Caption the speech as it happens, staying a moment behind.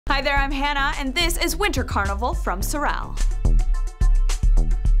Hi there, I'm Hannah, and this is Winter Carnival from Sorel.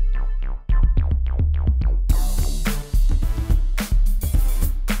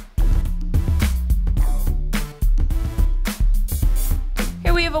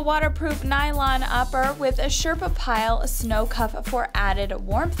 Here we have a waterproof nylon upper with a Sherpa Pile snow cuff for added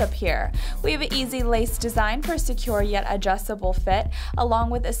warmth up here. We have an easy lace design for a secure yet adjustable fit,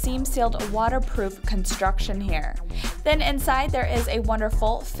 along with a seam-sealed waterproof construction here. Then inside there is a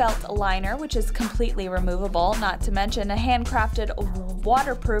wonderful felt liner, which is completely removable, not to mention a handcrafted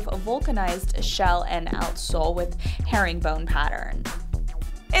waterproof vulcanized shell and outsole with herringbone pattern.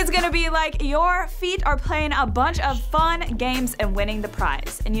 It's gonna be like your feet are playing a bunch of fun games and winning the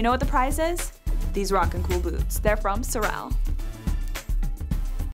prize. And you know what the prize is? These rockin' cool boots. They're from Sorel.